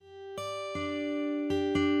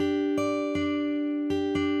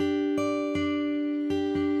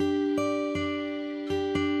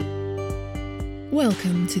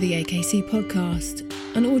Welcome to the AKC podcast,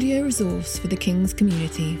 an audio resource for the King's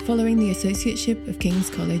community following the Associateship of King's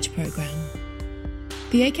College programme.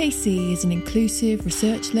 The AKC is an inclusive,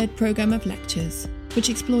 research-led programme of lectures which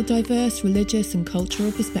explore diverse religious and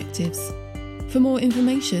cultural perspectives. For more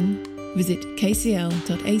information, visit kcl.ac.uk/AKC.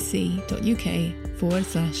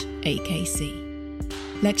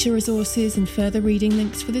 Lecture resources and further reading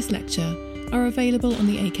links for this lecture are available on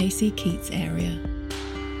the AKC Keats area.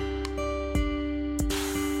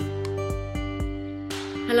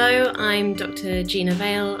 Hello, I'm Dr. Gina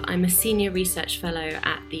Vale. I'm a Senior Research Fellow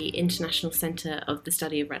at the International Centre of the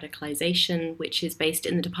Study of Radicalisation, which is based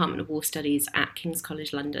in the Department of War Studies at King's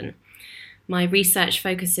College London. My research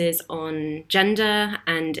focuses on gender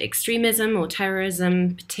and extremism or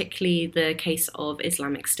terrorism, particularly the case of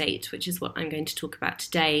Islamic State, which is what I'm going to talk about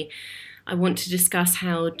today. I want to discuss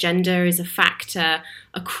how gender is a factor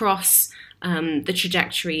across the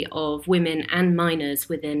trajectory of women and minors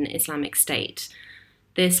within Islamic State.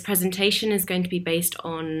 This presentation is going to be based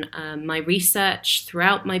on my research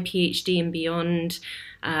throughout my PhD and beyond.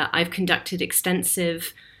 I've conducted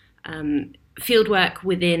extensive fieldwork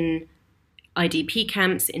within IDP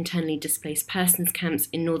camps, internally displaced persons camps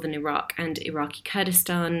in northern Iraq and Iraqi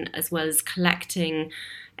Kurdistan, as well as collecting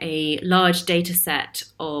a large data set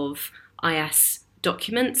of IS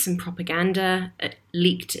documents and propaganda,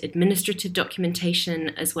 leaked administrative documentation,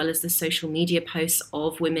 as well as the social media posts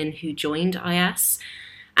of women who joined IS,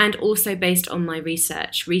 and also based on my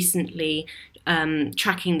research recently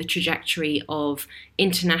tracking the trajectory of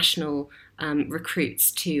international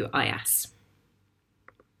recruits to IS.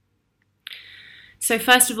 So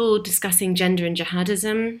first of all, discussing gender and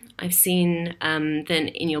jihadism. I've seen then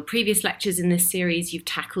in your previous lectures in this series, you've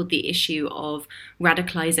tackled the issue of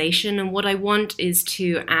radicalisation, and what I want is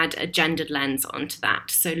to add a gendered lens onto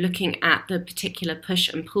that. So looking at the particular push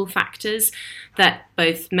and pull factors that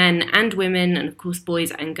both men and women, and of course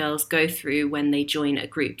boys and girls, go through when they join a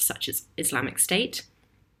group such as Islamic State.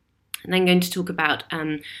 And then going to talk about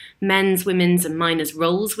men's, women's and minors'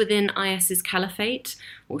 roles within IS's caliphate,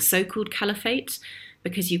 or so-called caliphate,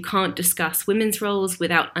 because you can't discuss women's roles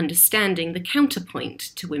without understanding the counterpoint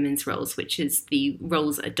to women's roles, which is the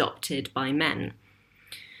roles adopted by men.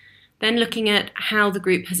 Then looking at how the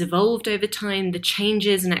group has evolved over time, the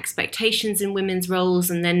changes and expectations in women's roles,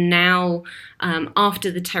 and then now, after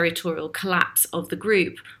the territorial collapse of the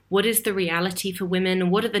group, what is the reality for women,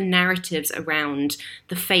 and what are the narratives around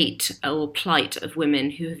the fate or plight of women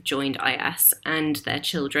who have joined IS and their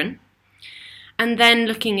children? And then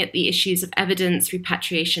looking at the issues of evidence,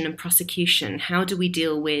 repatriation and prosecution. How do we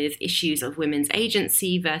deal with issues of women's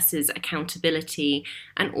agency versus accountability,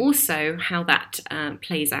 and also how that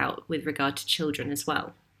plays out with regard to children as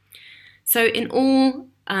well. So in all,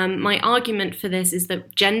 my argument for this is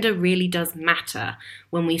that gender really does matter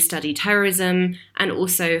when we study terrorism and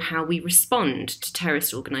also how we respond to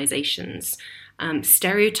terrorist organisations.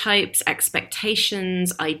 Stereotypes,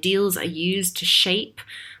 expectations, ideals are used to shape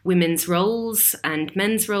women's roles and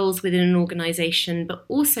men's roles within an organisation, but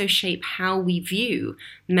also shape how we view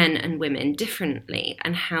men and women differently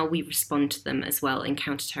and how we respond to them as well in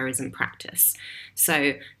counterterrorism practice.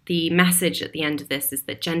 So the message at the end of this is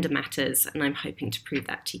that gender matters, and I'm hoping to prove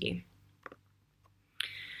that to you.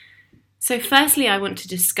 So firstly, I want to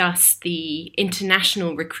discuss the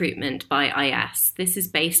international recruitment by IS. This is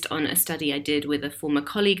based on a study I did with a former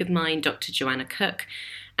colleague of mine, Dr. Joanna Cook,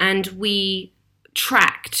 and we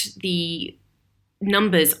tracked the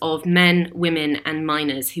numbers of men, women and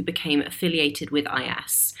minors who became affiliated with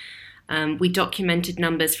IS. We documented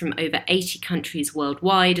numbers from over 80 countries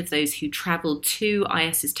worldwide of those who travelled to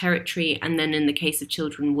IS's territory, and then in the case of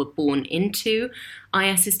children were born into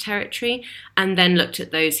IS's territory, and then looked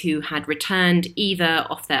at those who had returned either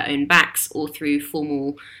off their own backs or through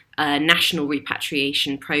formal national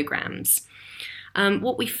repatriation programmes.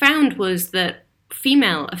 What we found was that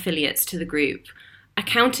female affiliates to the group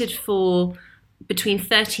accounted for between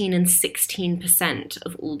 13 and 16%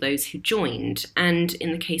 of all those who joined, and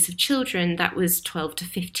in the case of children, that was 12 to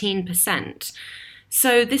 15%.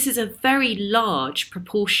 So this is a very large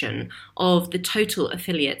proportion of the total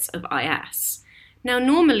affiliates of IS. Now,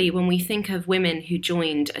 normally when we think of women who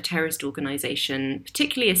joined a terrorist organisation,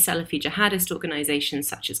 particularly a Salafi jihadist organisation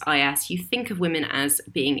such as IS, you think of women as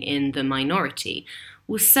being in the minority.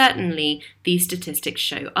 Well, certainly these statistics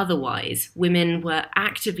show otherwise. Women were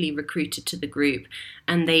actively recruited to the group,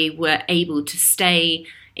 and they were able to stay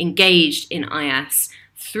engaged in IS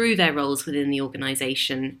through their roles within the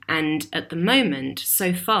organisation, and at the moment,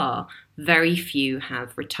 so far, very few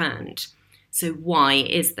have returned. So why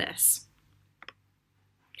is this?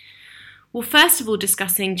 Well, first of all,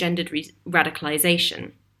 discussing gendered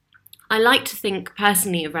radicalisation. I like to think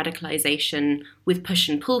personally of radicalisation with push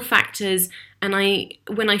and pull factors, and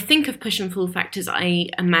when I think of push and pull factors, I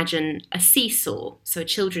imagine a seesaw, so a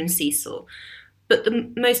children's seesaw. But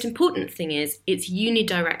the most important thing is it's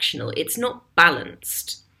unidirectional, it's not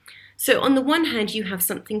balanced. So on the one hand, you have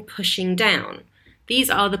something pushing down. These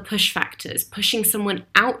are the push factors, pushing someone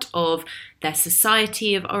out of their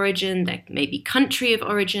society of origin, their maybe country of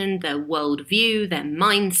origin, their worldview, their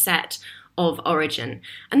mindset of origin.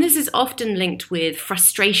 And this is often linked with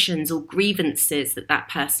frustrations or grievances that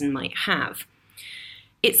person might have.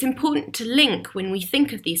 It's important to link, when we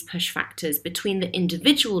think of these push factors, between the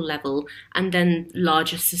individual level and then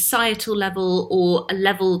larger societal level, or a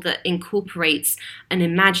level that incorporates an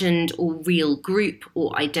imagined or real group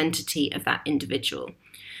or identity of that individual.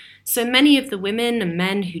 So many of the women and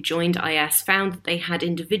men who joined IS found that they had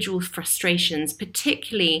individual frustrations,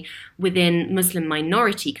 particularly within Muslim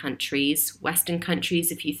minority countries, Western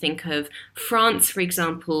countries. If you think of France, for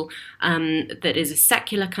example, that is a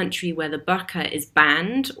secular country where the burqa is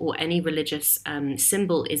banned, or any religious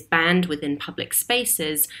symbol is banned within public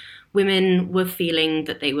spaces, women were feeling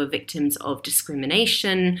that they were victims of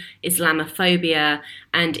discrimination, Islamophobia,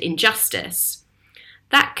 and injustice.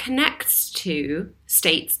 That connects to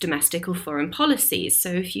states' domestic or foreign policies. So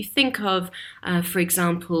if you think of, for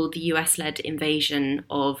example, the US-led invasion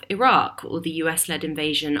of Iraq, or the US-led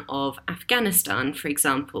invasion of Afghanistan, for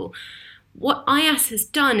example, what IS has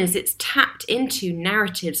done is it's tapped into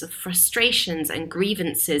narratives of frustrations and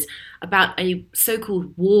grievances about a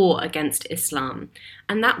so-called war against Islam.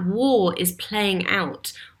 And that war is playing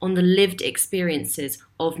out on the lived experiences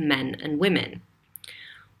of men and women.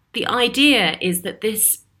 The idea is that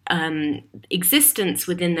this existence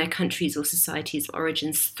within their countries or societies of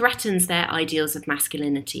origins threatens their ideals of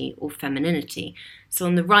masculinity or femininity. So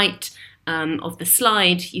on the right of the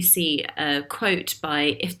slide, you see a quote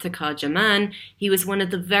by Iftikhar Jaman. He was one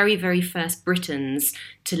of the very, very first Britons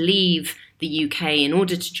to leave the UK in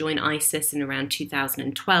order to join ISIS in around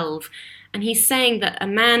 2012. And he's saying that a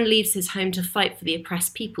man leaves his home to fight for the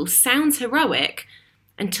oppressed people sounds heroic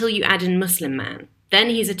until you add in Muslim man. Then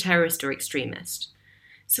he's a terrorist or extremist.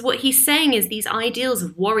 So what he's saying is these ideals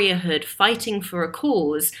of warriorhood, fighting for a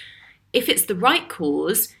cause, if it's the right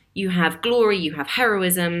cause, you have glory, you have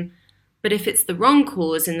heroism. But if it's the wrong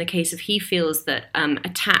cause, in the case of he feels that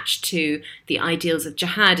attached to the ideals of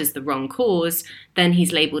jihad is the wrong cause, then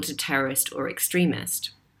he's labelled a terrorist or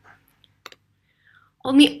extremist.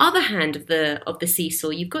 On the other hand of the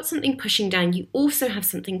seesaw, you've got something pushing down, you also have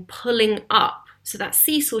something pulling up. So that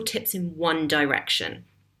seesaw tips in one direction.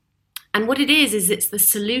 And what it is it's the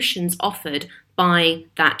solutions offered by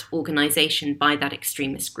that organisation, by that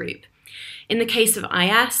extremist group. In the case of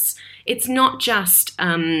IS, it's not just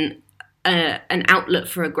an outlet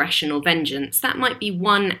for aggression or vengeance. That might be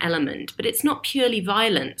one element, but it's not purely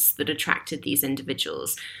violence that attracted these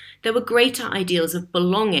individuals. There were greater ideals of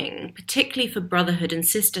belonging, particularly for brotherhood and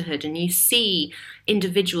sisterhood, and you see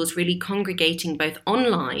individuals really congregating both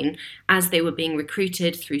online as they were being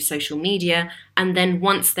recruited through social media, and then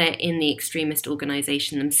once they're in the extremist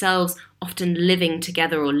organisation themselves, often living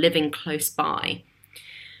together or living close by.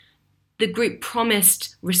 The group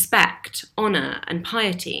promised respect, honour and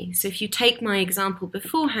piety. So if you take my example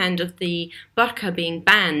beforehand of the burqa being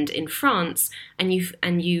banned in France and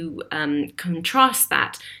you contrast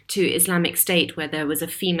that to Islamic State, where there was a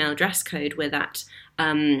female dress code, where the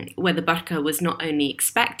burqa was not only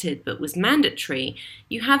expected but was mandatory,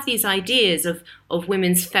 you have these ideas of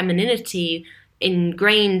women's femininity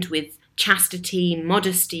ingrained with chastity,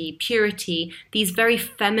 modesty, purity. These very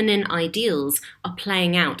feminine ideals are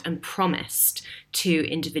playing out and promised to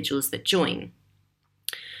individuals that join.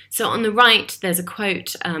 So on the right, there's a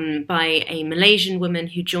quote by a Malaysian woman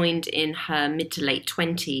who joined in her mid to late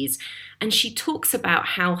 20s, and she talks about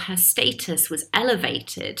how her status was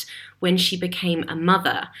elevated when she became a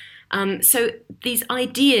mother. So these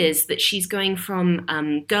ideas that she's going from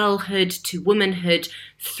girlhood to womanhood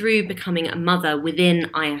through becoming a mother within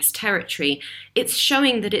IS territory, it's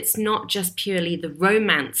showing that it's not just purely the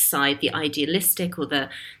romance side, the idealistic or the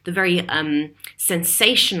very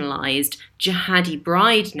sensationalized jihadi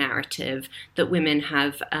bride narrative that women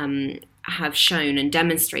have shown and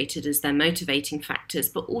demonstrated as their motivating factors,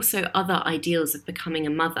 but also other ideals of becoming a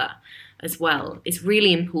mother as well is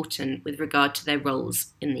really important with regard to their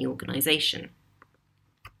roles in the organisation.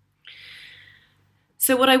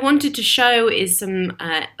 So what I wanted to show is some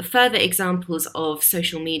further examples of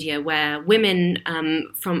social media where women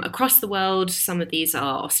from across the world, some of these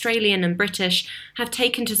are Australian and British, have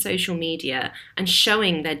taken to social media and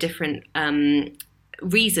showing their different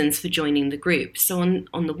reasons for joining the group. So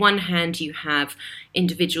on the one hand, you have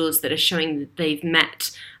individuals that are showing that they've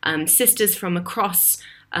met sisters from across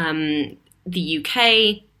the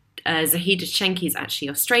UK. Zahida Shenki is actually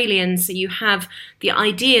Australian, so you have the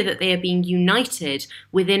idea that they are being united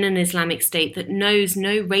within an Islamic State that knows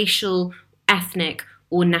no racial, ethnic,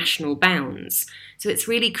 or national bounds. So it's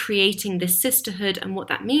really creating this sisterhood, and what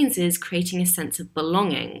that means is creating a sense of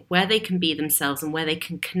belonging, where they can be themselves and where they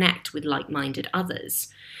can connect with like-minded others.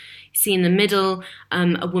 You see in the middle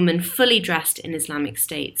a woman fully dressed in Islamic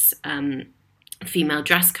State's female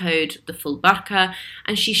dress code, the full burqa,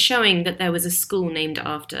 and she's showing that there was a school named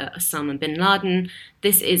after Osama bin Laden.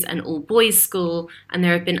 This is an all-boys school, and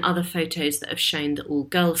there have been other photos that have shown the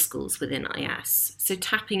all-girls schools within IS. So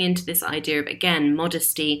tapping into this idea of, again,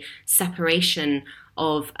 modesty, separation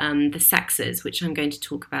of the sexes, which I'm going to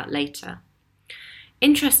talk about later.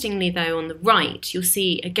 Interestingly, though, on the right, you'll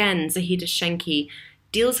see, again, Zahida Shenki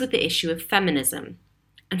deals with the issue of feminism.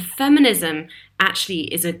 And feminism actually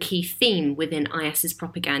is a key theme within IS's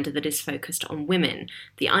propaganda that is focused on women.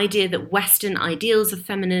 The idea that Western ideals of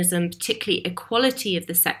feminism, particularly equality of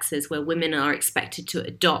the sexes, where women are expected to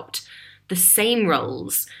adopt the same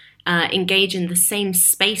roles, engage in the same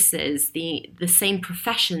spaces, the same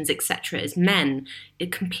professions, etc. as men,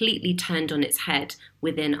 it completely turned on its head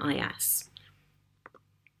within IS.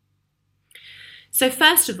 So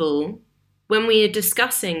first of all, when we are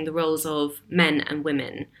discussing the roles of men and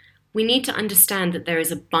women, we need to understand that there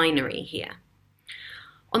is a binary here.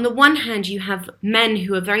 On the one hand, you have men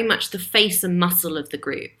who are very much the face and muscle of the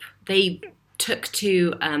group. They took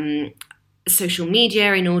to social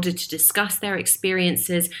media in order to discuss their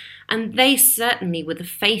experiences, and they certainly were the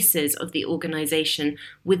faces of the organisation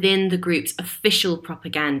within the group's official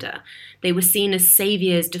propaganda. They were seen as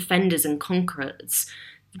saviours, defenders and conquerors.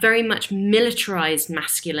 Very much militarized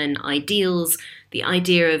masculine ideals, the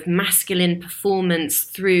idea of masculine performance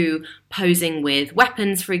through posing with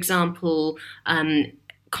weapons, for example,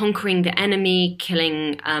 conquering the enemy,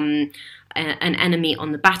 killing an enemy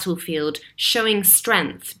on the battlefield, showing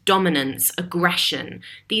strength, dominance, aggression,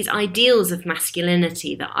 these ideals of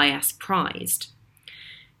masculinity that IS prized.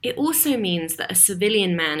 It also means that a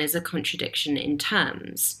civilian man is a contradiction in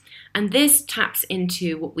terms. And this taps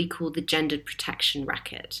into what we call the gendered protection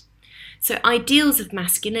racket. So ideals of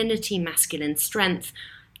masculinity, masculine strength,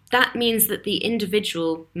 that means that the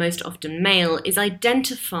individual, most often male, is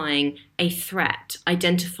identifying a threat,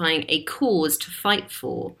 identifying a cause to fight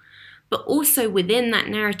for. But also within that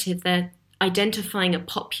narrative, they're identifying a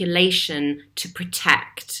population to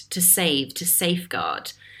protect, to save, to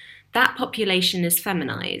safeguard. That population is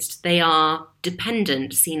feminized. They are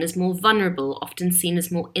dependent, seen as more vulnerable, often seen as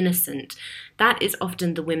more innocent. That is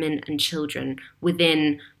often the women and children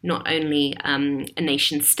within not only a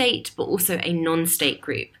nation state, but also a non-state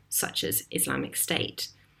group, such as Islamic State.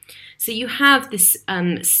 So you have this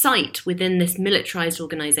site within this militarized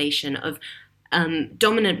organization of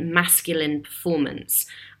dominant masculine performance.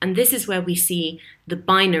 And this is where we see the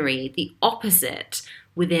binary, the opposite,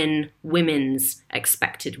 within women's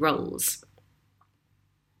expected roles.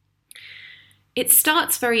 It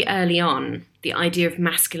starts very early on, the idea of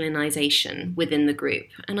masculinization within the group,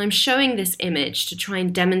 and I'm showing this image to try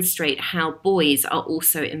and demonstrate how boys are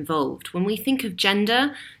also involved. When we think of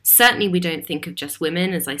gender, certainly we don't think of just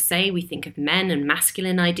women, as I say, we think of men and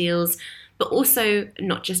masculine ideals, but also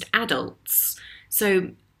not just adults.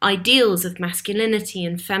 So ideals of masculinity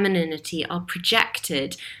and femininity are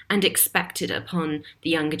projected and expected upon the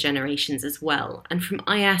younger generations as well. And from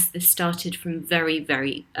IS, this started from very,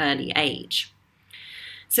 very early age.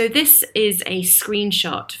 So this is a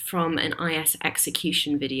screenshot from an IS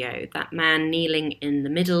execution video. That man kneeling in the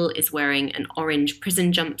middle is wearing an orange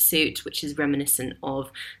prison jumpsuit, which is reminiscent of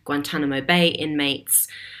Guantanamo Bay inmates.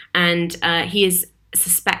 And he is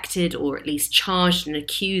suspected, or at least charged and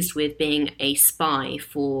accused with being a spy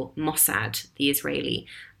for Mossad, the Israeli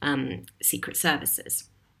secret services.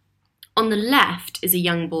 On the left is a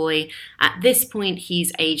young boy. At this point,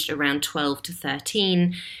 he's aged around 12 to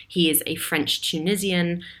 13. He is a French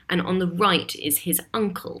Tunisian, and on the right is his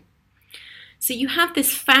uncle. So you have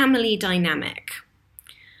this family dynamic.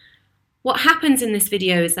 What happens in this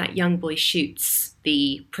video is that young boy shoots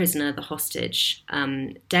the prisoner, the hostage,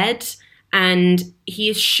 dead, and he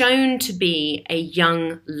is shown to be a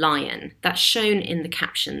young lion. That's shown in the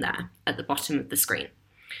caption there at the bottom of the screen.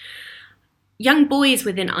 Young boys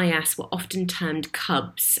within IS were often termed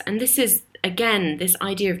cubs, and this is, again, this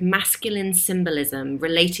idea of masculine symbolism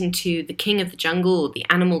relating to the king of the jungle, or the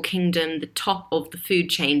animal kingdom, the top of the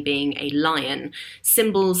food chain being a lion,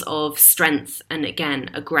 symbols of strength and,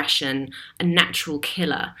 again, aggression, a natural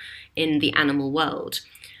killer in the animal world.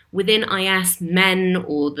 Within IS, men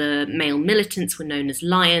or the male militants were known as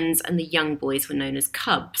lions and the young boys were known as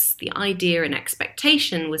cubs. The idea and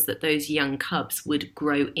expectation was that those young cubs would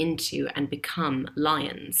grow into and become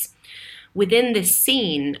lions. Within this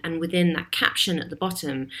scene and within that caption at the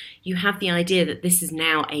bottom, you have the idea that this is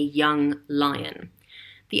now a young lion.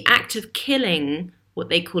 The act of killing what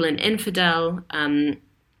they call an infidel, an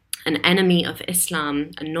enemy of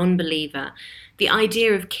Islam, a non-believer, the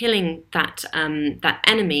idea of killing that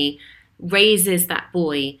enemy raises that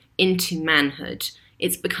boy into manhood.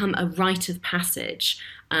 It's become a rite of passage.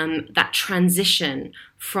 That transition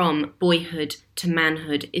from boyhood to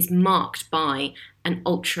manhood is marked by an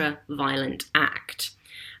ultra-violent act.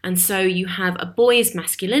 And so you have a boy's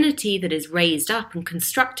masculinity that is raised up and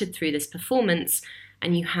constructed through this performance,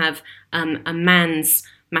 and you have a man's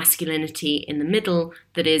masculinity in the middle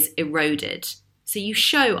that is eroded. So you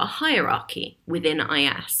show a hierarchy within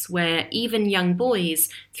IS where even young boys,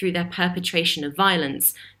 through their perpetration of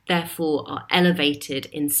violence, therefore are elevated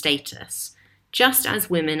in status, just as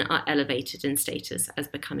women are elevated in status as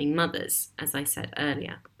becoming mothers, as I said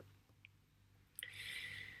earlier.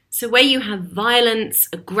 So where you have violence,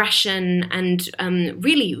 aggression, and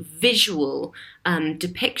really visual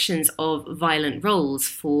depictions of violent roles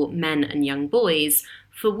for men and young boys,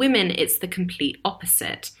 for women it's the complete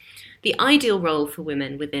opposite. The ideal role for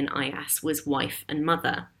women within IS was wife and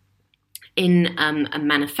mother. In a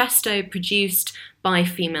manifesto produced by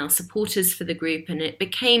female supporters for the group, and it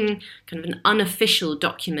became kind of an unofficial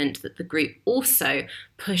document that the group also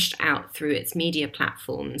pushed out through its media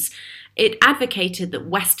platforms. It advocated that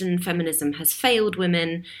Western feminism has failed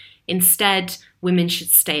women. Instead, women should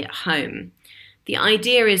stay at home. The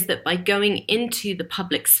idea is that by going into the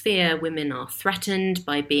public sphere, women are threatened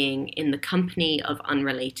by being in the company of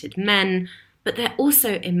unrelated men, but they're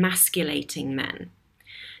also emasculating men.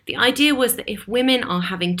 The idea was that if women are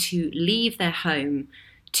having to leave their home,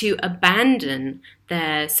 to abandon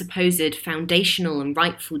their supposed foundational and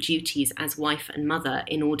rightful duties as wife and mother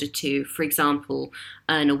in order to, for example,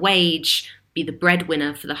 earn a wage, be the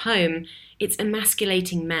breadwinner for the home, it's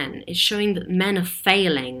emasculating men. It's showing that men are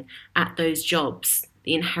failing at those jobs,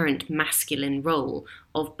 the inherent masculine role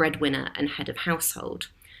of breadwinner and head of household.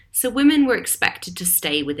 So women were expected to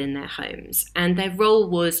stay within their homes, and their role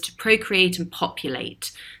was to procreate and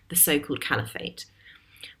populate the so-called caliphate.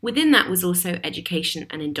 Within that was also education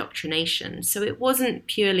and indoctrination. So it wasn't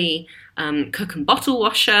purely cook and bottle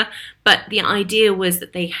washer, but the idea was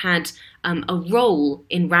that they had a role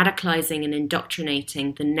in radicalizing and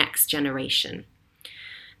indoctrinating the next generation.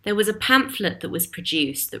 There was a pamphlet that was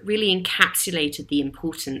produced that really encapsulated the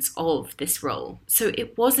importance of this role. So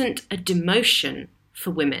it wasn't a demotion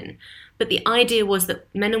for women, but the idea was that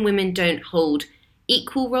men and women don't hold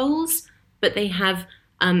equal roles, but they have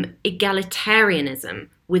egalitarianism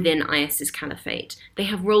within IS's caliphate. They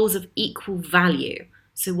have roles of equal value.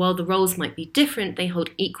 So while the roles might be different, they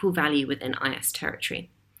hold equal value within IS territory.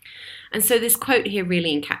 And so this quote here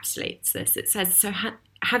really encapsulates this. It says, "So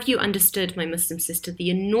have you understood, my Muslim sister, the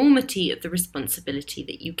enormity of the responsibility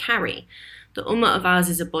that you carry? The Ummah of ours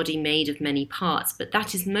is a body made of many parts, but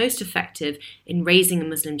that is most effective in raising a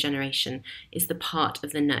Muslim generation is the part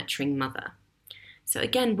of the nurturing mother." So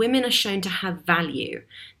again, women are shown to have value.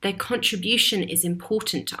 Their contribution is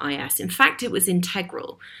important to IS. In fact, it was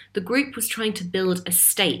integral. The group was trying to build a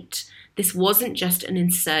state. This wasn't just an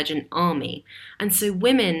insurgent army. And so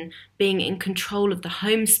women being in control of the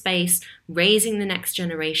home space, raising the next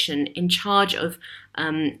generation, in charge of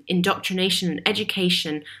indoctrination and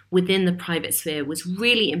education within the private sphere was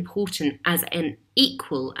really important as an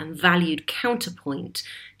equal and valued counterpoint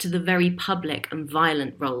to the very public and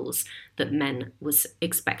violent roles that men was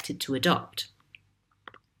expected to adopt.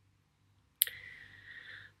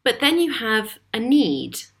 But then you have a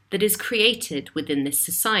need that is created within this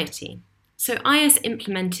society. So IS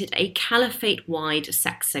implemented a caliphate-wide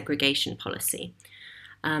sex segregation policy.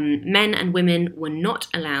 Men and women were not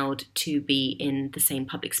allowed to be in the same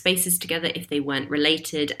public spaces together if they weren't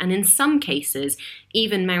related, and in some cases,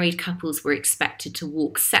 even married couples were expected to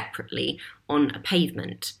walk separately on a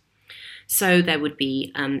pavement. So there would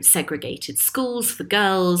be segregated schools for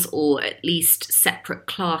girls, or at least separate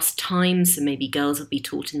class times. So maybe girls would be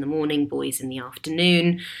taught in the morning, boys in the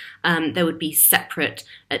afternoon. There would be separate,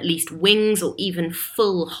 at least wings or even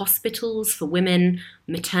full hospitals for women.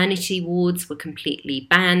 Maternity wards were completely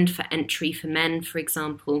banned for entry for men, for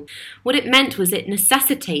example. What it meant was it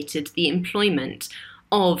necessitated the employment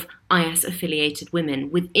of IS-affiliated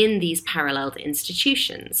women within these paralleled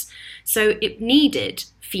institutions. So it needed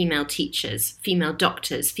female teachers, female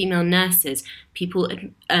doctors, female nurses,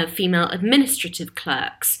 female administrative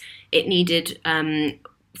clerks. It needed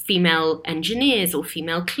female engineers or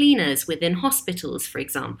female cleaners within hospitals, for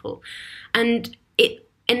example. And it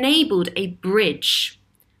enabled a bridge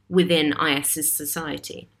within IS's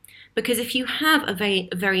society. Because if you have a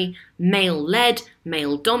very male-led,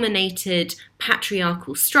 male-dominated,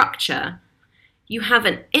 patriarchal structure, you have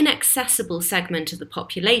an inaccessible segment of the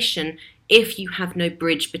population if you have no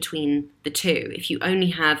bridge between the two, if you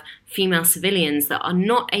only have female civilians that are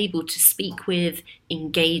not able to speak with,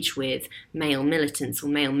 engage with male militants or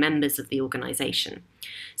male members of the organisation.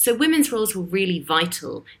 So women's roles were really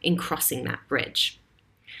vital in crossing that bridge.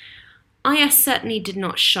 IS certainly did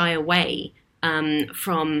not shy away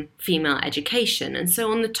from female education. And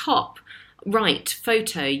so on the top right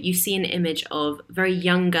photo, you see an image of very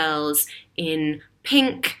young girls in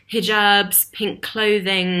pink hijabs, pink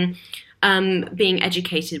clothing, being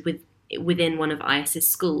educated within one of IS's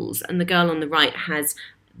schools. And the girl on the right has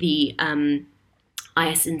the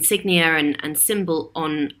IS insignia and symbol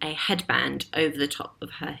on a headband over the top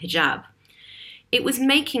of her hijab. It was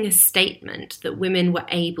making a statement that women were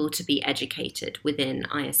able to be educated within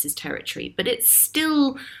IS's territory, but it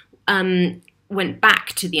still went back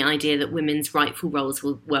to the idea that women's rightful roles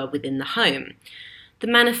were within the home. The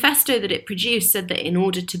manifesto that it produced said that in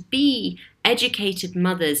order to be educated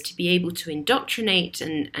mothers, to be able to indoctrinate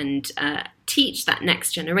and teach that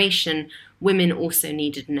next generation, women also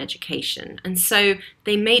needed an education. And so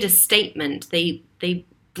they made a statement. They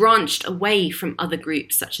branched away from other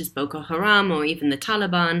groups such as Boko Haram or even the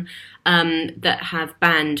Taliban that have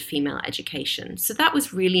banned female education. So that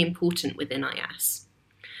was really important within IS.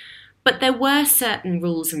 But there were certain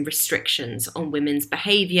rules and restrictions on women's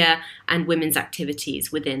behaviour and women's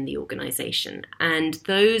activities within the organisation, and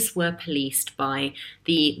those were policed by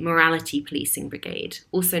the Morality Policing Brigade,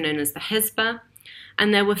 also known as the Hezbollah,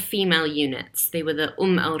 and there were female units. They were the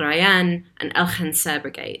al-Rayyan and al-Khansar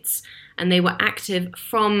brigades, and they were active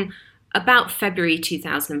from about February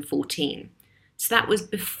 2014. So that was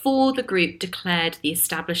before the group declared the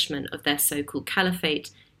establishment of their so-called caliphate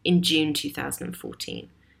in June 2014.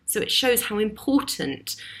 So it shows how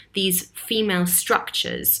important these female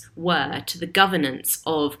structures were to the governance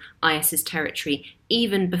of IS's territory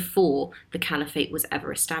even before the caliphate was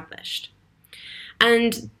ever established.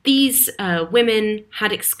 And these women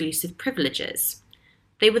had exclusive privileges.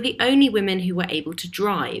 They were the only women who were able to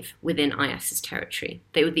drive within IS's territory.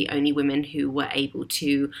 They were the only women who were able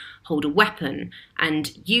to hold a weapon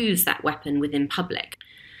and use that weapon within public.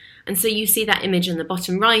 And so you see that image on the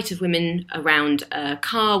bottom right of women around a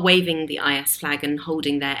car waving the IS flag and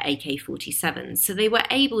holding their AK-47s. So they were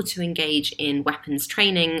able to engage in weapons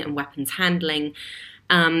training and weapons handling.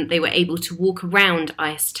 They were able to walk around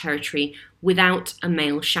IS territory without a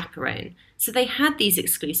male chaperone. So they had these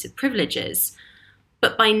exclusive privileges.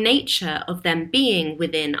 But by nature of them being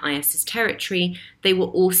within IS's territory, they were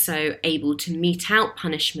also able to mete out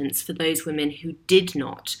punishments for those women who did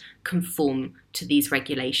not conform to these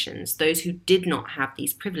regulations, those who did not have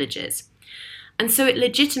these privileges. And so it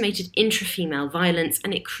legitimated intra-female violence,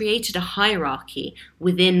 and it created a hierarchy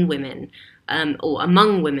within women, or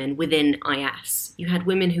among women within IS. You had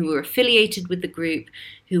women who were affiliated with the group,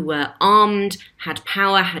 who were armed, had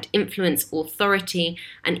power, had influence, authority,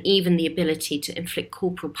 and even the ability to inflict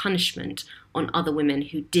corporal punishment on other women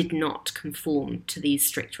who did not conform to these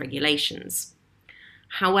strict regulations.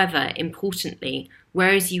 However, importantly,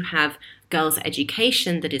 whereas you have girls'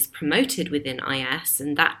 education that is promoted within IS,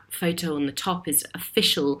 and that photo on the top is an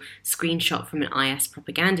official screenshot from an IS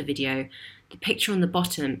propaganda video, the picture on the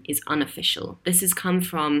bottom is unofficial. This has come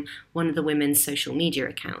from one of the women's social media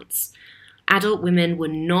accounts. Adult women were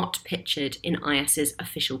not pictured in IS's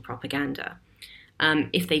official propaganda.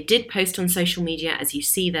 If they did post on social media, as you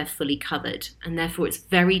see, they're fully covered, and therefore it's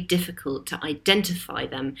very difficult to identify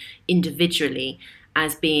them individually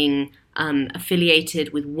as being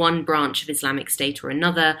affiliated with one branch of Islamic State or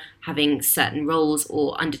another, having certain roles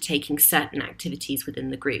or undertaking certain activities within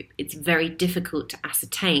the group. It's very difficult to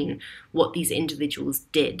ascertain what these individuals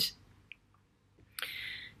did.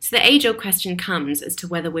 So the age-old question comes as to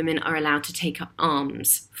whether women are allowed to take up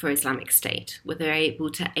arms for Islamic State, whether they're able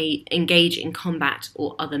to engage in combat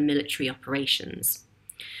or other military operations.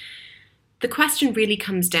 The question really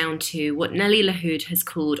comes down to what Nelly Lahoud has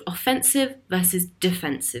called offensive versus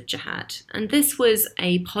defensive jihad. And this was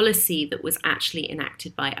a policy that was actually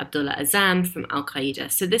enacted by Abdullah Azzam from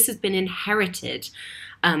Al-Qaeda. So this has been inherited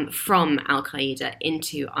from Al-Qaeda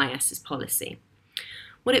into IS's policy.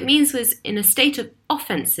 What it means was, in a state of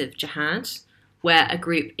offensive jihad, where a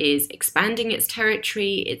group is expanding its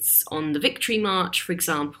territory, it's on the victory march, for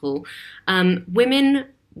example, women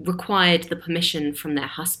required the permission from their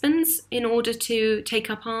husbands in order to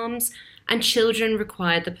take up arms, and children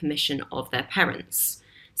required the permission of their parents.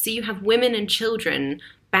 So you have women and children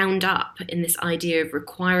bound up in this idea of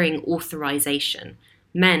requiring authorization.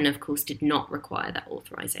 Men, of course, did not require that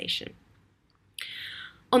authorization.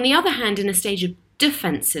 On the other hand, in a stage of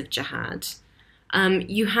defensive jihad,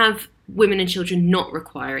 you have women and children not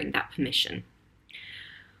requiring that permission.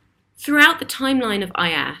 Throughout the timeline of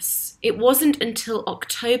IS, it wasn't until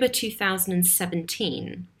October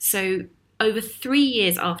 2017, so over 3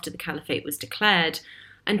 years after the caliphate was declared,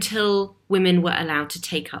 until women were allowed to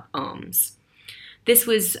take up arms. This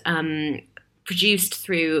was produced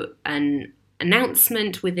through an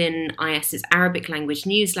announcement within IS's Arabic language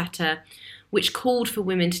newsletter, which called for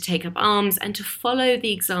women to take up arms and to follow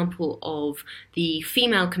the example of the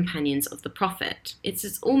female companions of the Prophet.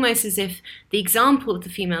 It's almost as if the example of the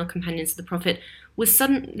female companions of the Prophet was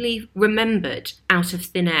suddenly remembered out of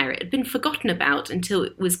thin air. It had been forgotten about until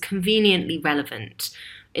it was conveniently relevant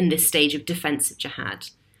in this stage of defensive jihad.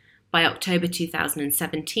 By October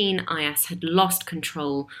 2017, IS had lost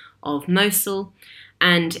control of Mosul,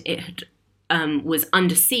 and it was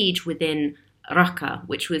under siege within Raqqa,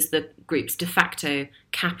 which was the group's de facto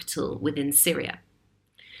capital within Syria.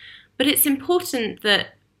 But it's important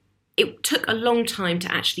that it took a long time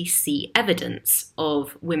to actually see evidence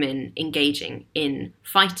of women engaging in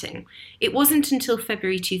fighting. It wasn't until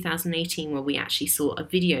February 2018 where we actually saw a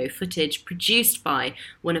video footage produced by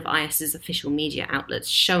one of IS's official media outlets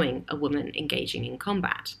showing a woman engaging in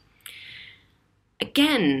combat.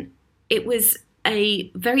 Again, it was a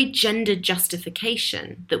very gendered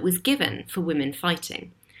justification that was given for women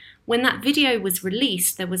fighting. When that video was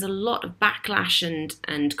released, there was a lot of backlash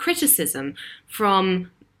and criticism from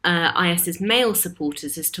IS's male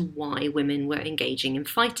supporters as to why women were engaging in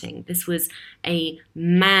fighting. This was a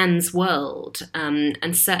man's world,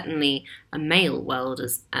 and certainly a male world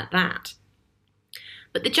at that.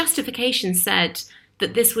 But the justification said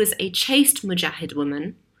that this was a chaste mujahid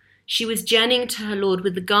woman. She was journeying to her Lord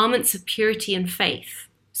with the garments of purity and faith.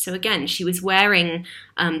 So again, she was wearing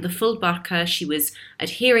the full burqa, she was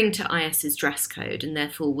adhering to IS's dress code, and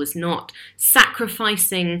therefore was not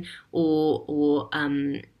sacrificing or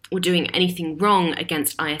doing anything wrong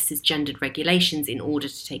against IS's gendered regulations in order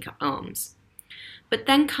to take up arms. But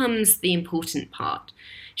then comes the important part.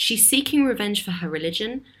 She's seeking revenge for her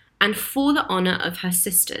religion and for the honour of her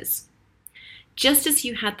sisters. Just as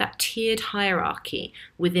you had that tiered hierarchy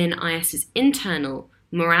within IS's internal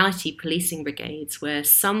morality policing brigades, where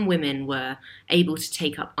some women were able to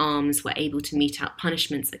take up arms, were able to mete out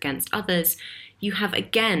punishments against others, you have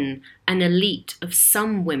again an elite of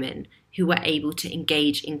some women who were able to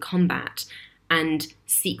engage in combat and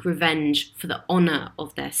seek revenge for the honour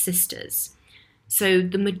of their sisters. So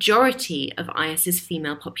the majority of IS's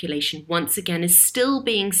female population, once again, is still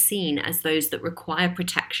being seen as those that require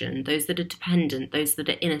protection, those that are dependent, those that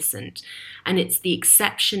are innocent. And it's the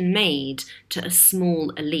exception made to a small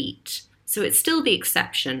elite. So it's still the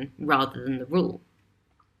exception rather than the rule.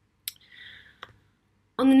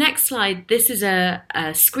 On the next slide, this is a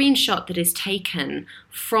screenshot that is taken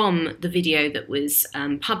from the video that was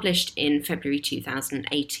published in February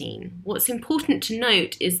 2018. What's important to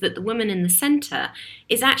note is that the woman in the centre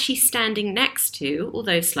is actually standing next to,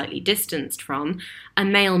 although slightly distanced from, a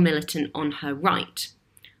male militant on her right.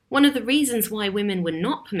 One of the reasons why women were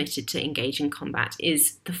not permitted to engage in combat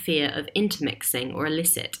is the fear of intermixing or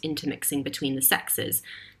illicit intermixing between the sexes.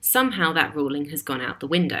 Somehow that ruling has gone out the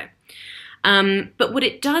window. But what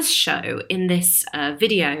it does show in this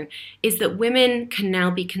video is that women can now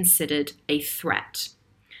be considered a threat.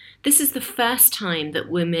 This is the first time that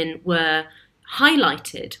women were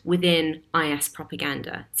highlighted within IS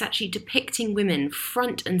propaganda. It's actually depicting women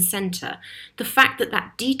front and centre. The fact that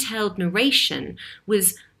that detailed narration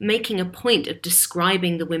was making a point of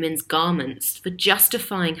describing the women's garments, for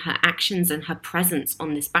justifying her actions and her presence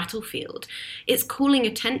on this battlefield. It's calling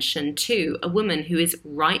attention to a woman who is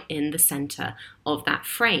right in the centre of that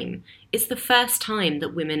frame. It's the first time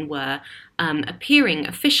that women were appearing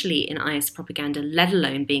officially in IS propaganda, let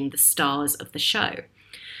alone being the stars of the show.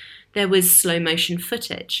 There was slow motion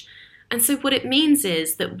footage. And so what it means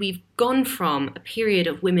is that we've gone from a period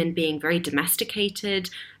of women being very domesticated,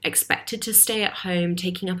 expected to stay at home,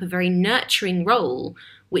 taking up a very nurturing role,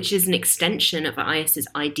 which is an extension of IS's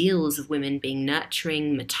ideals of women being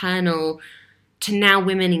nurturing, maternal, to now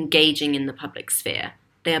women engaging in the public sphere.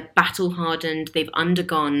 They are battle-hardened, they've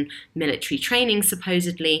undergone military training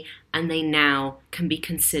supposedly, and they now can be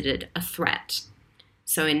considered a threat.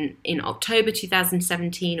 So in October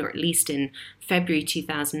 2017, or at least in February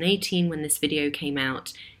 2018 when this video came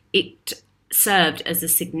out, it served as a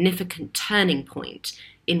significant turning point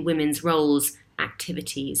in women's roles,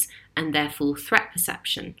 activities, and therefore threat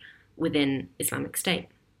perception within Islamic State.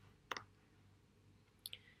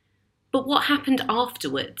 But what happened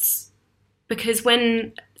afterwards? Because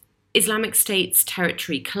when Islamic State's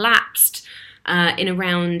territory collapsed, in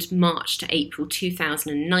around March to April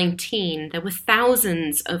 2019, there were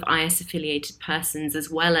thousands of IS-affiliated persons,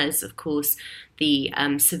 as well as, of course, the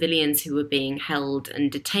civilians who were being held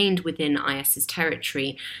and detained within IS's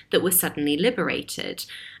territory that were suddenly liberated,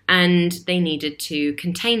 and they needed to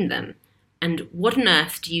contain them. And what on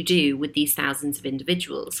earth do you do with these thousands of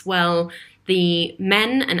individuals? Well, the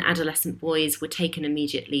men and adolescent boys were taken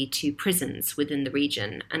immediately to prisons within the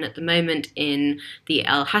region. And at the moment in the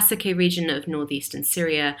Al-Hasakeh region of northeastern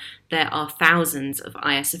Syria, there are thousands of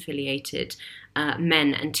IS-affiliated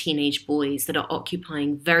men and teenage boys that are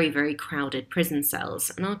occupying very, very crowded prison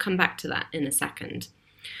cells. And I'll come back to that in a second.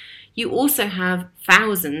 You also have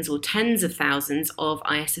thousands or tens of thousands of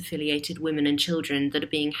IS-affiliated women and children that are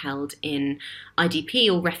being held in IDP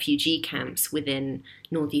or refugee camps within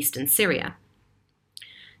northeastern Syria.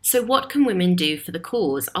 So what can women do for the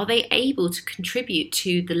cause? Are they able to contribute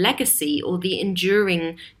to the legacy or the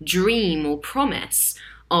enduring dream or promise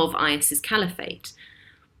of IS's caliphate?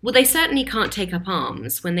 Well, they certainly can't take up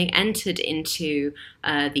arms. When they entered into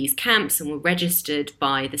these camps and were registered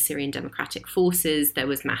by the Syrian Democratic Forces, there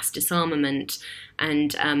was mass disarmament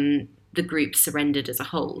and the group surrendered as a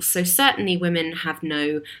whole. So certainly women have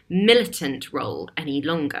no militant role any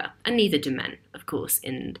longer, and neither do men, of course,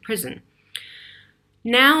 in the prison.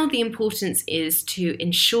 Now the importance is to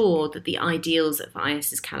ensure that the ideals of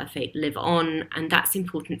IS's caliphate live on, and that's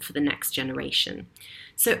important for the next generation.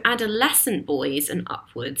 So adolescent boys and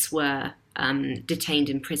upwards were detained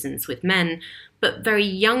in prisons with men, but very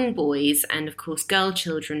young boys and, of course, girl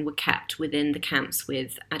children were kept within the camps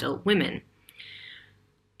with adult women.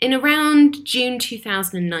 In around June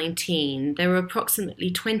 2019, there were approximately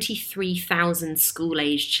 23,000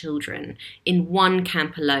 school-aged children in one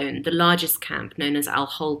camp alone, the largest camp known as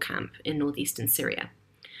Al-Hol camp in northeastern Syria.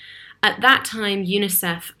 At that time,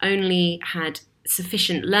 UNICEF only had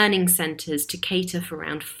sufficient learning centres to cater for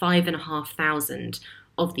around 5,500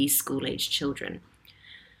 of these school-aged children.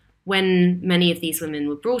 When many of these women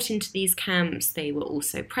were brought into these camps, they were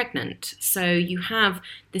also pregnant. So you have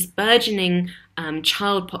this burgeoning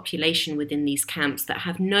child population within these camps that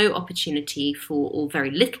have no opportunity for, or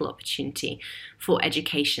very little opportunity for,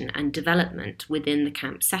 education and development within the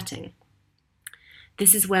camp setting.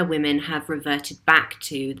 This is where women have reverted back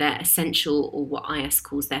to their essential, or what IS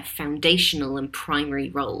calls their foundational and primary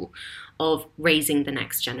role of raising the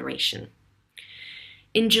next generation.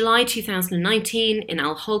 In July 2019, in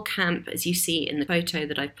Al-Hol camp, as you see in the photo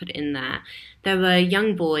that I've put in there, there were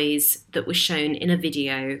young boys that were shown in a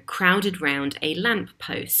video crowded round a lamp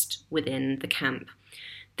post within the camp.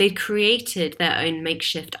 They'd created their own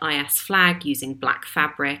makeshift IS flag using black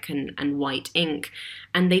fabric and white ink,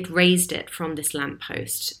 and they'd raised it from this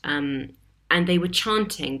lamppost. And they were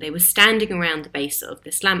chanting, they were standing around the base of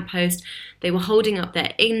this lamppost, they were holding up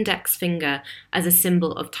their index finger as a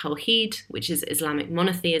symbol of Tawheed, which is Islamic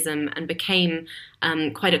monotheism, and became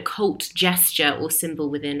quite a cult gesture or symbol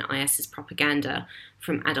within IS's propaganda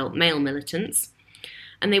from adult male militants.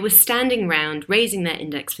 And they were standing around, raising their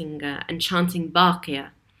index finger and chanting Baqiyah,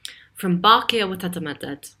 from Baqiyah wa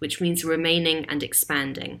Tatamaddad, which means remaining and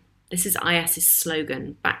expanding. This is IS's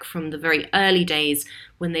slogan back from the very early days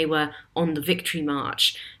when they were on the victory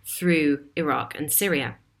march through Iraq and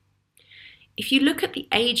Syria. If you look at the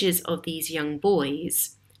ages of these young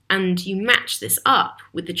boys and you match this up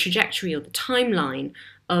with the trajectory or the timeline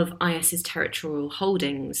of IS's territorial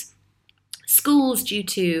holdings, schools due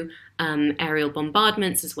to aerial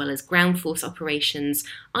bombardments as well as ground force operations.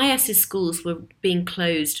 IS's schools were being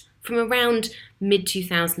closed from around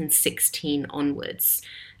mid-2016 onwards.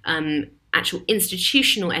 Actual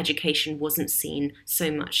institutional education wasn't seen so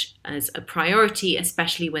much as a priority,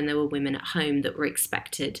 especially when there were women at home that were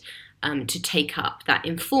expected to take up that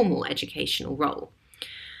informal educational role.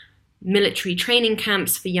 Military training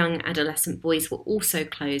camps for young adolescent boys were also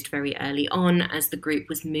closed very early on as the group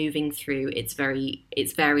was moving through its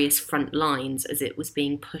various front lines as it was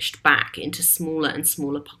being pushed back into smaller and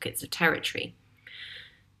smaller pockets of territory.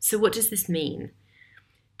 So what does this mean?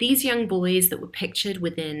 These young boys that were pictured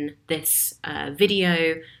within this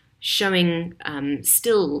video showing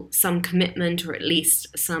still some commitment, or at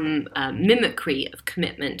least some mimicry of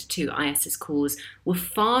commitment to IS's cause, were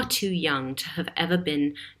far too young to have ever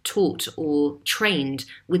been taught or trained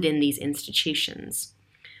within these institutions.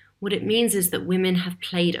 What it means is that women have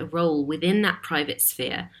played a role within that private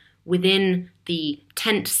sphere, within the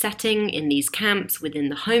tent setting in these camps, within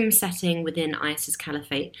the home setting, within IS's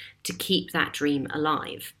caliphate, to keep that dream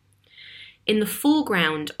alive. In the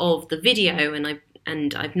foreground of the video,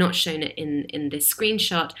 and I've not shown it in this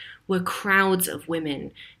screenshot, were crowds of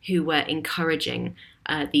women who were encouraging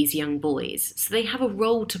these young boys. So they have a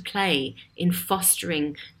role to play in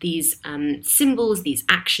fostering these symbols, these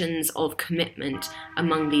actions of commitment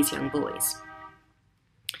among these young boys.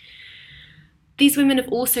 These women have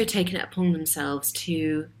also taken it upon themselves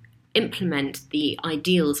to implement the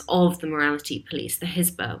ideals of the morality police, the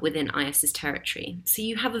Hizbah, within IS's territory. So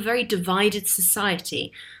you have a very divided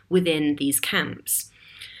society within these camps.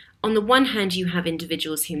 On the one hand, you have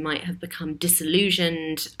individuals who might have become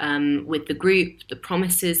disillusioned with the group. The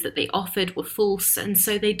promises that they offered were false, and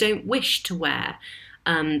so they don't wish to wear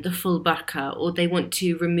the full burqa, or they want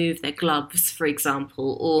to remove their gloves, for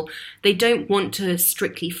example, or they don't want to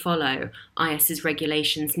strictly follow IS's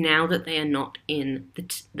regulations now that they are not in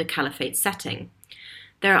the caliphate setting.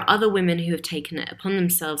 There are other women who have taken it upon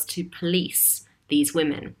themselves to police these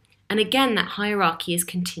women. And again, that hierarchy is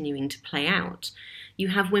continuing to play out. You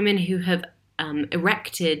have women who have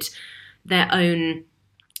erected their own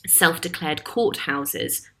self-declared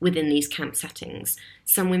courthouses within these camp settings.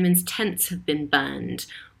 Some women's tents have been burned,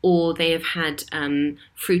 or they have had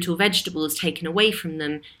fruit or vegetables taken away from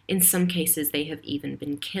them. In some cases, they have even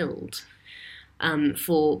been killed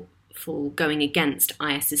for going against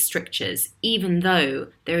IS's strictures, even though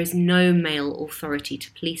there is no male authority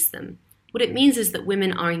to police them. What it means is that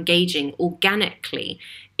women are engaging organically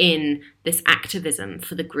in this activism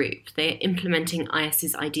for the group. They are implementing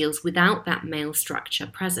IS's ideals without that male structure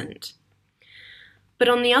present. But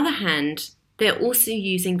on the other hand, they're also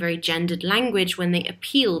using very gendered language when they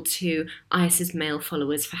appeal to IS's male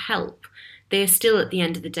followers for help. They are still, at the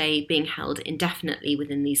end of the day, being held indefinitely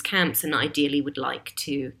within these camps and ideally would like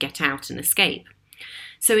to get out and escape.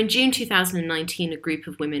 So in June 2019, a group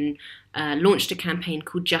of women launched a campaign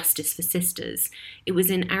called Justice for Sisters. It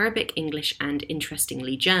was in Arabic, English, and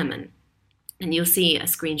interestingly German. And you'll see a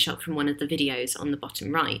screenshot from one of the videos on the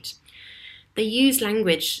bottom right. They use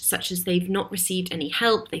language such as they've not received any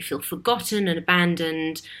help, they feel forgotten and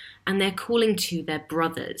abandoned, and they're calling to their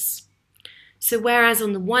brothers. So whereas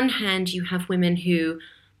on the one hand you have women who,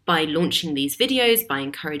 by launching these videos, by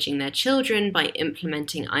encouraging their children, by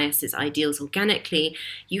implementing IS's ideals organically,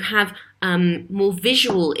 you have more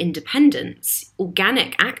visual independence,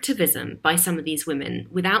 organic activism by some of these women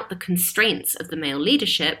without the constraints of the male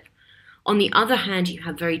leadership. On the other hand, you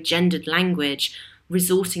have very gendered language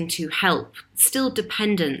resorting to help, still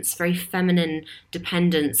dependence, very feminine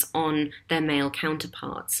dependence on their male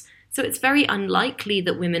counterparts. So it's very unlikely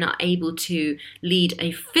that women are able to lead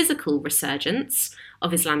a physical resurgence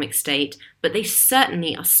of Islamic State, but they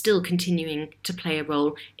certainly are still continuing to play a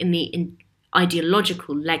role in the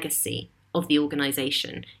ideological legacy of the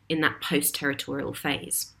organization in that post-territorial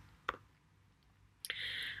phase.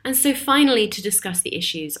 And so finally, to discuss the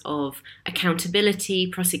issues of accountability,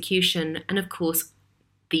 prosecution, and of course,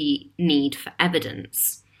 the need for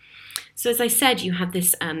evidence. So as I said, you have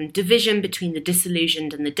this division between the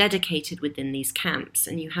disillusioned and the dedicated within these camps,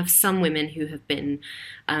 and you have some women who have been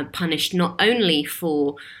punished not only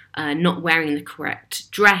for not wearing the correct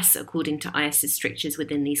dress according to IS's strictures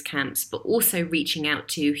within these camps, but also reaching out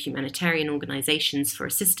to humanitarian organizations for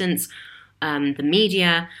assistance, the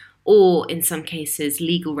media, or in some cases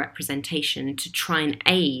legal representation to try and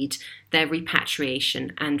aid their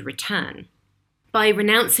repatriation and return. By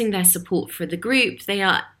renouncing their support for the group, they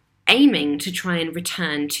are aiming to try and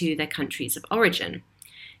return to their countries of origin.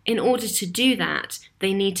 In order to do that,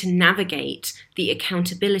 they need to navigate the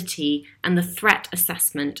accountability and the threat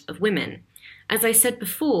assessment of women. As I said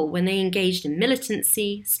before, when they engaged in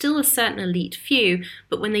militancy, still a certain elite few,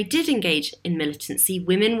 but when they did engage in militancy,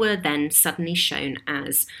 women were then suddenly shown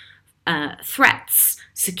as threats,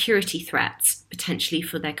 security threats, potentially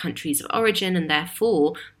for their countries of origin and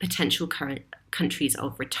therefore potential current countries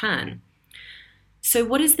of return. So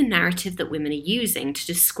what is the narrative that women are using to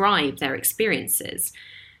describe their experiences?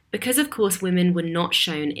 Because, of course, women were not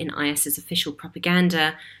shown in IS's official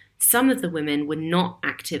propaganda, some of the women were not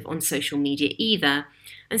active on social media either.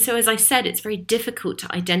 And so, as I said, it's very difficult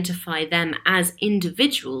to identify them as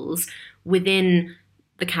individuals within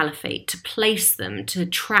the caliphate, to place them, to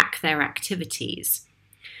track their activities.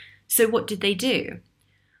 So what did they do?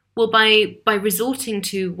 Well, by resorting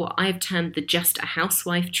to what I've termed the just a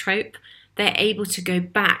housewife trope, they're able to go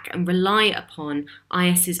back and rely upon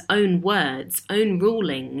IS's own words, own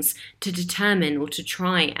rulings, to determine or to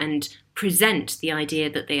try and present the idea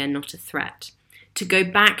that they are not a threat. To go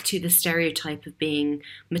back to the stereotype of being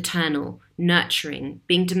maternal, nurturing,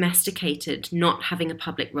 being domesticated, not having a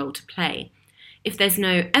public role to play. If there's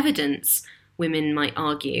no evidence, women might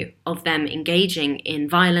argue, of them engaging in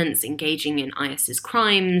violence, engaging in IS's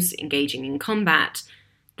crimes, engaging in combat,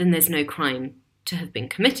 then there's no crime to have been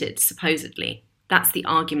committed, supposedly. That's the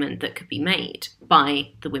argument that could be made by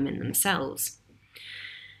the women themselves.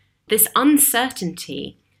 This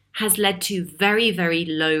uncertainty has led to very, very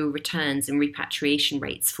low returns and repatriation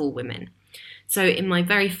rates for women. So in my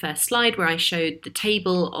very first slide, where I showed the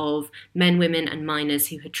table of men, women and minors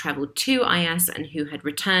who had travelled to IS and who had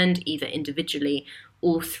returned either individually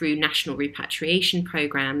or through national repatriation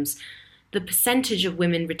programmes, the percentage of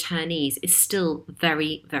women returnees is still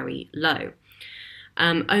very, very low.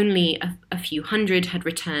 Only a few hundred had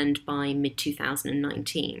returned by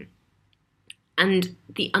mid-2019. And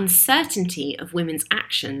the uncertainty of women's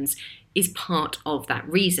actions is part of that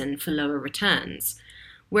reason for lower returns.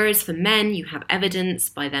 Whereas for men, you have evidence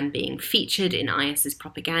by them being featured in IS's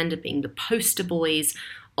propaganda, being the poster boys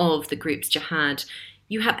of the group's jihad.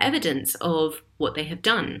 You have evidence of what they have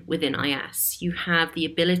done within IS. You have the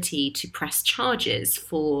ability to press charges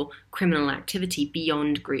for criminal activity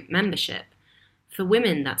beyond group membership. For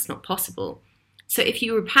women, that's not possible. So if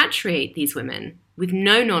you repatriate these women with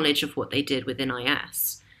no knowledge of what they did within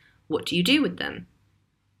IS, what do you do with them?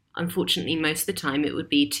 Unfortunately, most of the time it would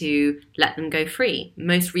be to let them go free.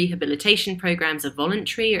 Most rehabilitation programs are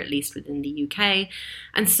voluntary, or at least within the UK.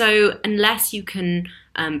 And so unless you can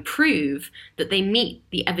prove that they meet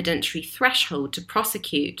the evidentiary threshold to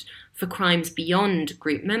prosecute for crimes beyond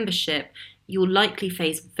group membership, you'll likely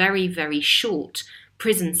face very, very short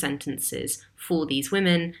prison sentences for these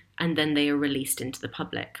women, and then they are released into the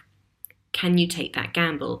public. Can you take that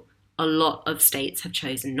gamble? A lot of states have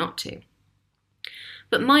chosen not to.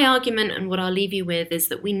 But my argument, and what I'll leave you with, is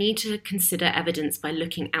that we need to consider evidence by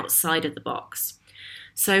looking outside of the box.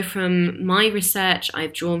 So from my research,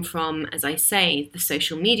 I've drawn from, as I say, the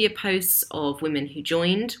social media posts of women who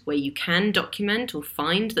joined, where you can document or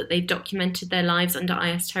find that they've documented their lives under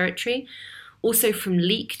IS territory. Also from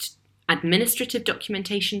leaked administrative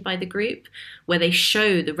documentation by the group, where they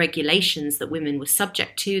show the regulations that women were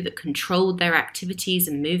subject to that controlled their activities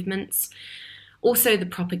and movements. Also the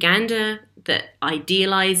propaganda that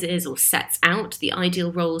idealizes or sets out the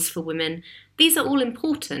ideal roles for women. These are all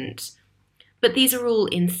important, but these are all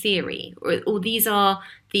in theory, or these are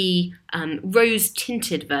the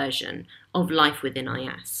rose-tinted version of life within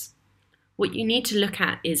IS. What you need to look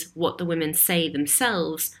at is what the women say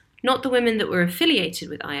themselves, not the women that were affiliated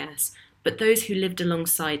with IS, but those who lived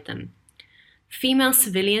alongside them. Female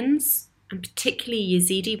civilians, and particularly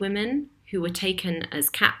Yazidi women who were taken as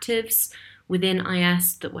captives within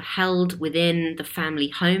IS, that were held within the family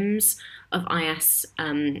homes of IS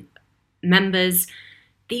members,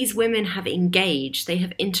 these women have engaged, they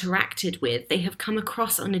have interacted with, they have come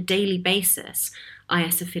across on a daily basis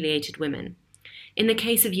IS-affiliated women. In the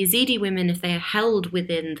case of Yazidi women, if they are held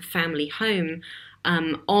within the family home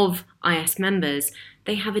of IS members,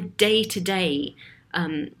 they have a day-to-day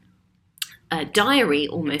diary,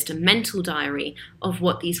 almost a mental diary of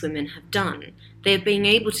what these women have done. They are being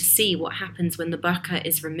able to see what happens when the burqa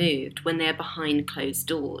is removed, when they are behind closed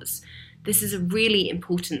doors. This is a really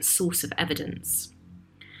important source of evidence.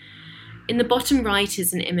 In the bottom right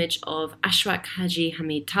is an image of Ashwaq Haji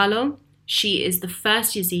Hamid Talo. She is the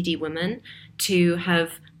first Yazidi woman to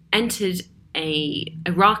have entered an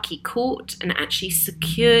Iraqi court and actually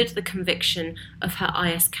secured the conviction of her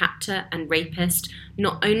IS captor and rapist,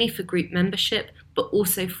 not only for group membership, but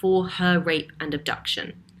also for her rape and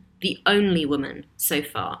abduction. The only woman so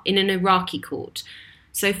far in an Iraqi court.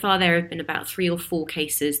 So far there have been about 3 or 4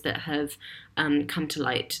 cases that have come to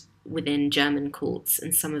light within German courts,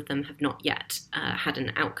 and some of them have not yet had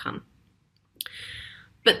an outcome.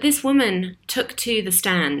 But this woman took to the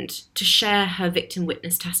stand to share her victim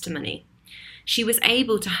witness testimony. She was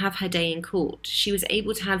able to have her day in court. She was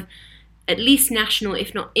able to have at least national,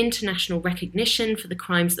 if not international, recognition for the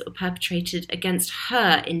crimes that were perpetrated against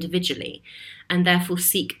her individually, and therefore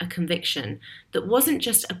seek a conviction that wasn't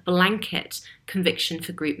just a blanket conviction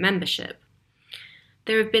for group membership.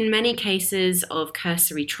 There have been many cases of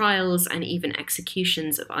cursory trials and even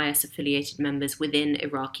executions of IS-affiliated members within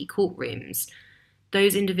Iraqi courtrooms.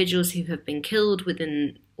 Those individuals who have been killed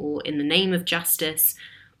within or in the name of justice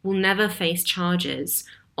will never face charges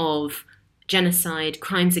of genocide,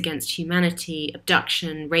 crimes against humanity,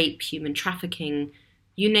 abduction, rape, human trafficking,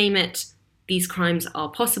 you name it. These crimes are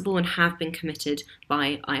possible and have been committed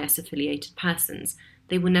by IS-affiliated persons.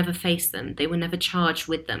 They will never face them. They were never charged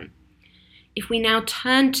with them. If we now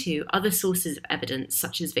turn to other sources of evidence,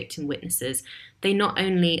 such as victim witnesses, they not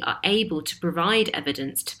only are able to provide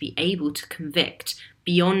evidence to be able to convict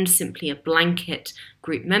beyond simply a blanket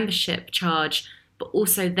group membership charge, but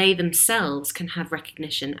also they themselves can have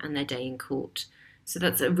recognition and their day in court. So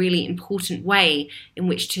that's a really important way in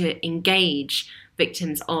which to engage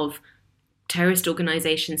victims of terrorist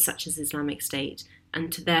organisations such as Islamic State,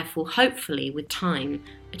 and to therefore, hopefully, with time,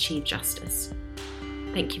 achieve justice.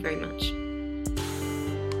 Thank you very much.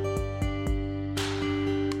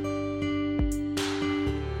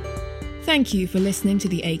 Thank you for listening to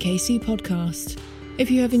the AKC podcast. If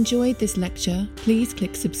you have enjoyed this lecture, please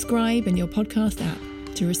click subscribe in your podcast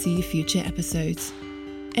app to receive future episodes.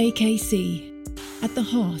 AKC, at the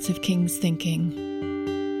heart of King's thinking.